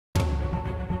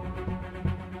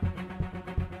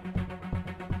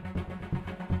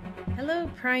Hello,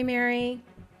 Primary.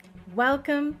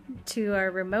 Welcome to our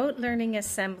remote learning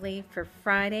assembly for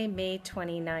Friday, May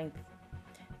 29th.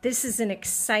 This is an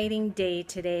exciting day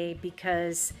today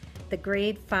because the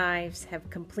grade 5s have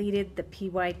completed the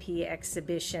PYP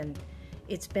exhibition.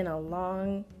 It's been a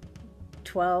long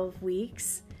 12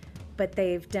 weeks, but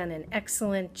they've done an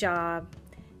excellent job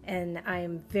and I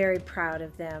am very proud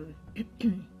of them.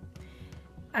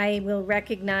 They will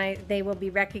be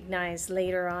recognized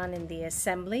later on in the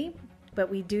assembly, but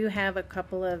we do have a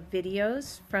couple of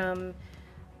videos from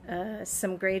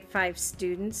some grade 5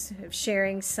 students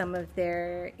sharing some of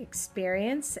their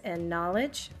experience and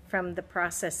knowledge from the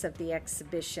process of the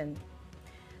exhibition.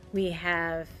 We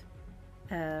have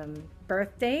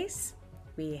birthdays,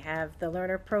 we have the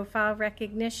learner profile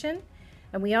recognition,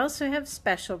 and we also have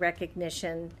special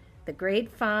recognition, the grade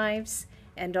 5s,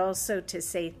 and also to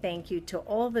say thank you to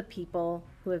all the people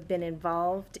who have been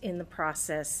involved in the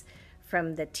process,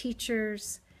 from the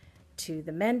teachers to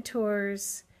the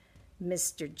mentors,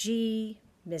 Mr. G,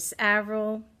 Miss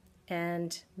Avril,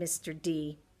 and Mr.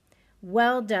 D.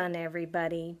 Well done,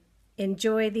 everybody.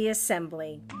 Enjoy the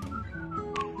assembly.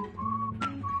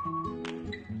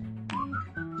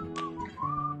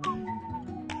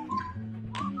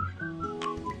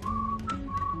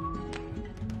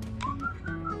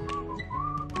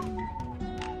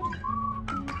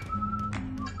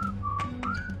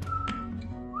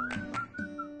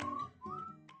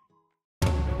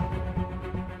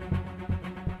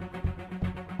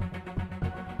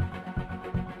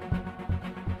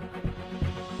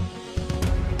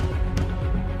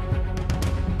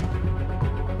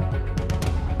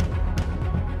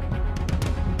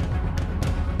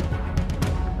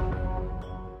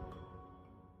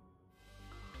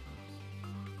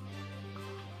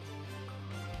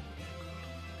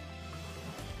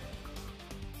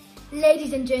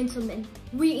 Ladies and gentlemen,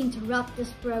 we interrupt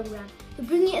this program to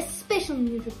bring you a special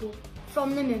news report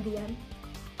from Namibia,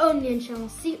 only on channel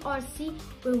CRC,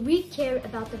 where we care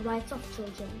about the rights of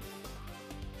children.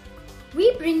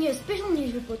 We bring you a special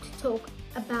news report to talk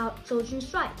about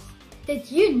children's rights. Did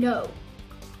you know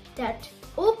that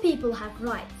all people have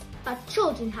rights, but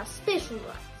children have special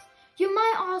rights? You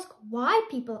might ask why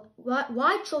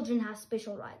children have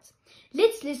special rights.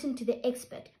 Let's listen to the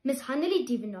expert, Ms. Hannelie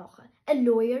Dievenage, a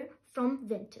lawyer from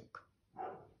Windhoek.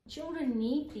 Children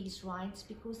need these rights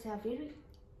because they are very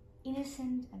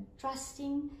innocent and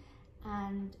trusting,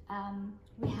 and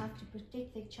we have to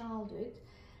protect their childhood.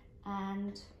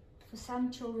 And for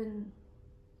some children,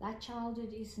 that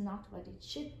childhood is not what it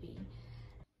should be.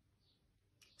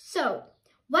 So,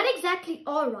 what exactly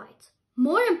are rights?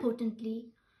 More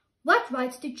importantly, what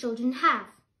rights do children have?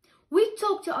 We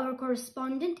talked to our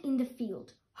correspondent in the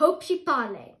field, Hope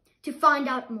Shipale, to find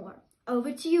out more.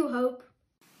 Over to you, Hope.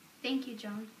 Thank you,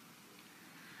 John.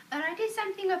 A right is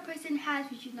something a person has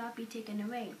which should not be taken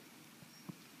away.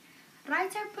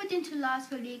 Rights are put into laws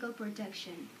for legal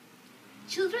protection.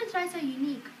 Children's rights are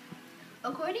unique.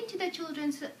 According to the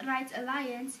Children's Rights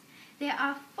Alliance, there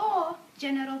are 4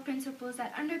 general principles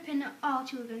that underpin all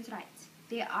children's rights.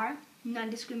 They are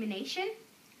non-discrimination,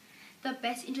 the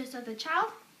best interest of the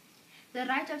child, the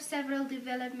right of several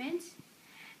developments,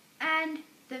 and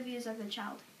the views of the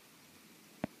child.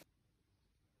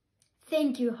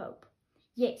 Thank you, Hope.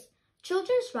 Yes,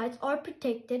 children's rights are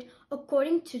protected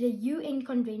according to the UN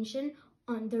Convention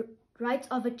on the Rights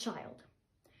of a Child.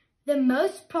 The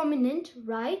most prominent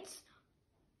rights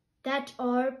that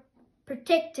are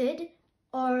protected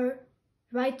are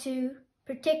right to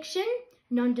protection,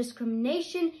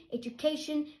 non-discrimination,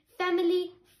 education,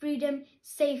 family, freedom,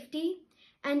 safety,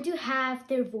 and to have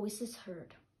their voices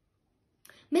heard.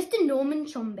 Mr. Norman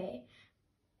Chombe,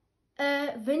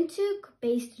 a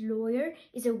Windhoek-based lawyer,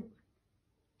 is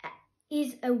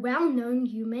a well-known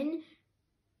human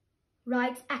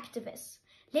rights activist.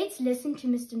 Let's listen to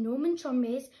Mr. Norman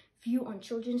Chombe's view on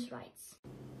children's rights.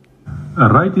 A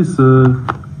right is an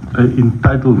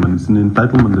entitlement. It's an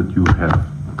entitlement that you have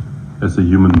as a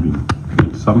human being.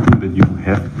 It's something that you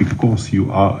have because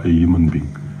you are a human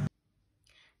being.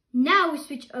 Now we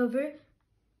switch over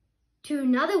to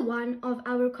another one of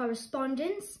our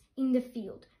correspondents in the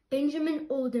field, Benjamin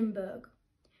Oldenburg,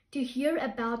 to hear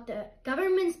about the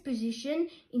government's position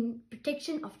in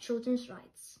protection of children's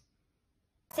rights.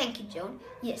 Thank you, Joan.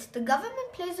 Yes, the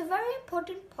government plays a very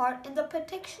important part in the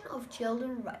protection of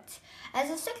children's rights. As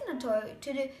a signatory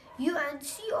to the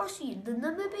UNCRC, the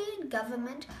Namibian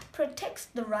government protects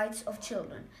the rights of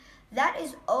children. That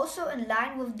is also in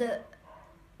line with the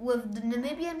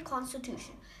Namibian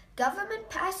Constitution. Government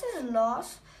passes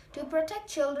laws to protect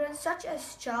children such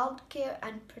as Child Care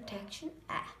and Protection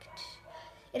Act.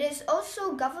 It is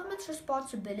also government's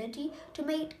responsibility to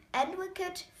make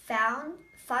adequate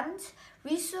funds,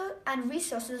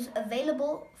 resources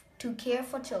available to care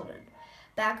for children.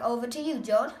 Back over to you,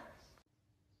 Joan.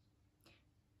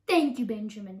 Thank you,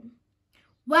 Benjamin.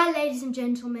 Well, ladies and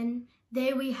gentlemen,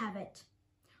 there we have it.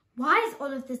 Why is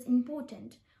all of this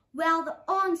important? Well, the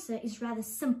answer is rather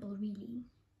simple, really.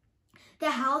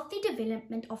 The healthy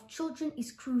development of children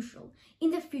is crucial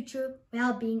in the future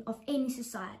well-being of any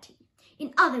society.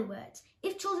 In other words,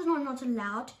 if children are not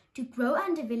allowed to grow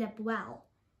and develop well,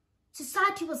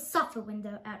 society will suffer when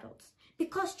they're adults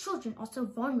because children are so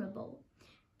vulnerable.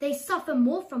 They suffer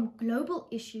more from global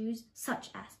issues such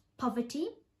as poverty,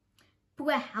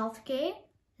 poor healthcare,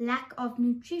 lack of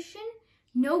nutrition,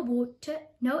 no water,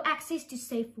 no access to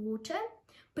safe water,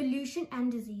 pollution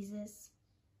and diseases.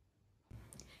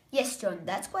 Yes, John,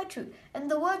 that's quite true. In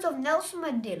the words of Nelson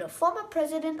Mandela, former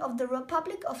President of the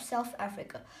Republic of South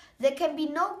Africa, there can be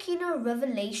no keener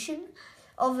revelation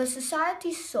of a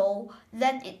society's soul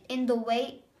than in the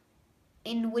way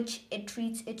in which it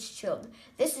treats its children.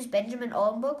 This is Benjamin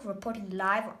Oldenburg reporting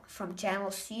live from channel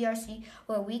CRC,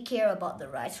 where we care about the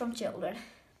rights from children.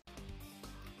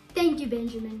 Thank you,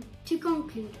 Benjamin. To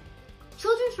conclude,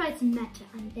 children's rights matter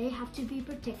and they have to be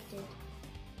protected.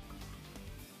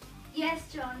 Yes,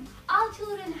 John, all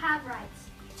children have rights.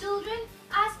 Children,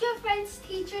 ask your friends,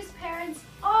 teachers, parents,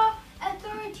 or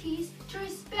authorities to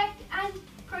respect and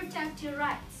protect your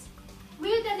rights.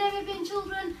 We, the Namibian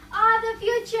children, are the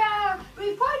future.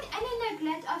 Report any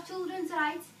neglect of children's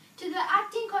rights to the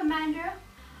Acting Commander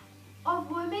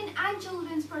of Women and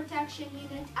Children's Protection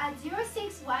Unit at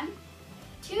 061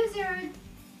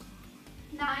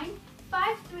 209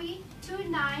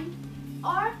 5329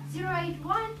 or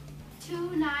 081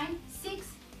 296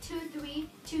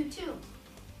 2322.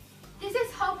 This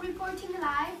is Hope reporting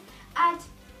live at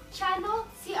channel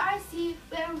CRC,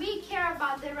 where we care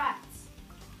about the rights.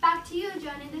 Back to you,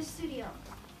 John, in the studio.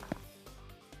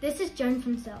 This is Joan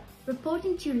from Cell,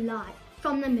 reporting to you live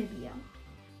from Namibia,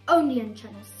 only on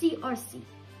channel CRC,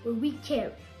 where we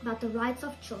care about the rights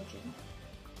of children.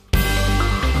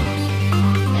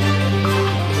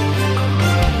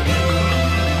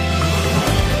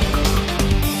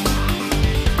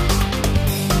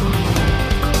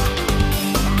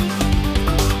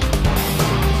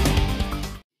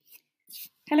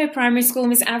 Hello Primary School,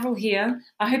 Miss Avril here.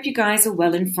 I hope you guys are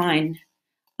well and fine.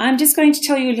 I'm just going to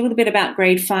tell you a little bit about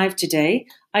Grade 5 today.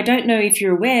 I don't know if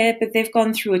you're aware, but they've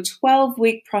gone through a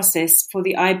 12-week process for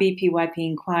the IBPYP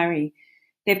inquiry.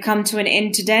 They've come to an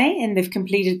end today and they've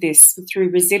completed this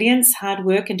through resilience, hard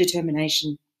work and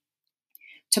determination.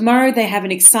 Tomorrow they have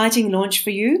an exciting launch for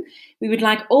you. We would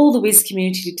like all the WIS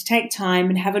community to take time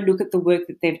and have a look at the work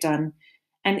that they've done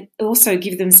and also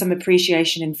give them some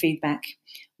appreciation and feedback.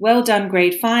 Well done,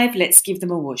 Grade 5. Let's give them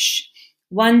a whoosh.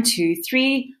 1, 2,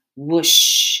 3,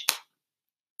 whoosh.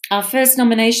 Our first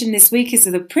nomination this week is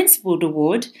the Principal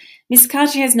Award. Miss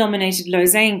Kachi has nominated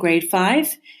Lose in Grade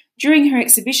 5. During her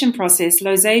exhibition process,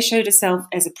 Lose showed herself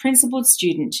as a principled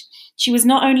student. She was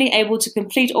not only able to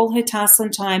complete all her tasks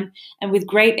on time and with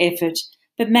great effort,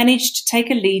 but managed to take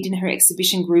a lead in her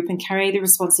exhibition group and carry the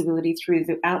responsibility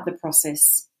throughout the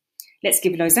process. Let's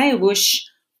give Lose a whoosh.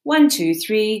 1, 2,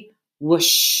 3,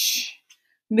 whoosh.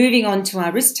 Moving on to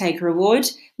our Risk Taker Award,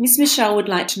 Miss Michelle would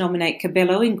like to nominate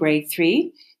Cabello in Grade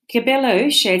 3. Cabello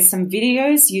shared some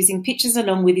videos using pictures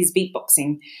along with his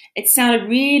beatboxing. It sounded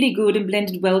really good and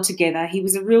blended well together. He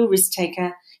was a real risk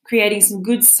taker, creating some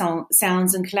good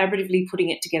sounds and collaboratively putting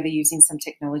it together using some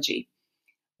technology.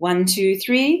 1, 2,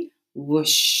 3,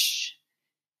 whoosh.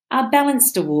 Our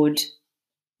Balanced Award.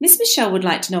 Miss Michelle would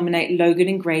like to nominate Logan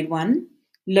in Grade 1.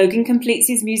 Logan completes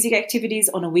his music activities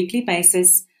on a weekly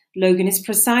basis. Logan is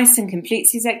precise and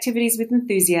completes his activities with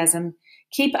enthusiasm.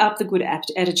 Keep up the good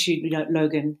attitude,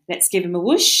 Logan. Let's give him a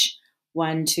whoosh.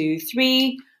 1, 2,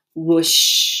 3,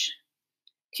 whoosh.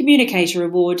 Communicator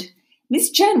Award.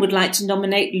 Miss Jan would like to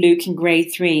nominate Luke in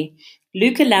Grade 3.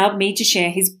 Luke allowed me to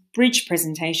share his bridge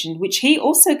presentation, which he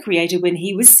also created when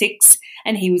he was 6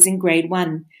 and he was in Grade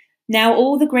 1. Now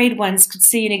all the Grade 1s could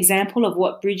see an example of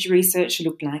what bridge research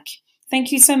looked like.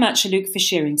 Thank you so much, Luke, for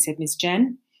sharing, said Miss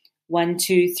Jan. 1,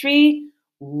 2, 3,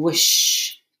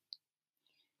 whoosh.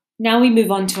 Now we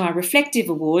move on to our Reflective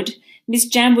Award. Miss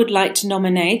Jan would like to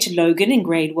nominate Logan in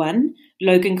Grade 1.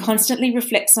 Logan constantly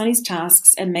reflects on his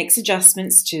tasks and makes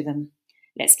adjustments to them.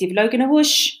 Let's give Logan a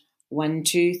whoosh. 1,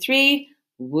 2, 3,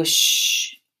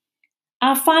 whoosh.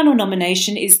 Our final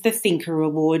nomination is the Thinker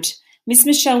Award. Miss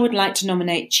Michelle would like to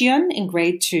nominate Chion in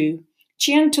Grade 2.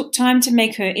 Chion took time to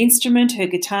make her instrument, her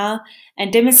guitar,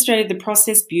 and demonstrated the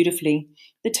process beautifully.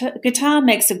 The guitar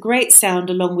makes a great sound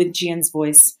along with Jian's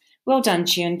voice. Well done,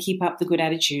 Jian. Keep up the good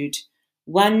attitude.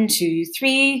 1, 2,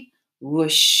 3,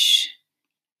 whoosh.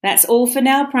 That's all for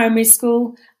now, primary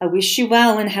school. I wish you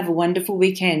well and have a wonderful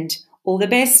weekend. All the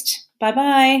best.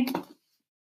 Bye-bye.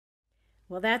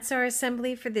 Well, that's our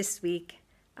assembly for this week.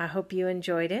 I hope you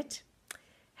enjoyed it.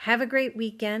 Have a great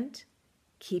weekend.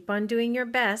 Keep on doing your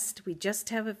best. We just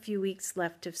have a few weeks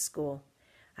left of school.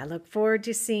 I look forward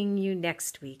to seeing you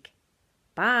next week.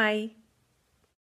 Bye.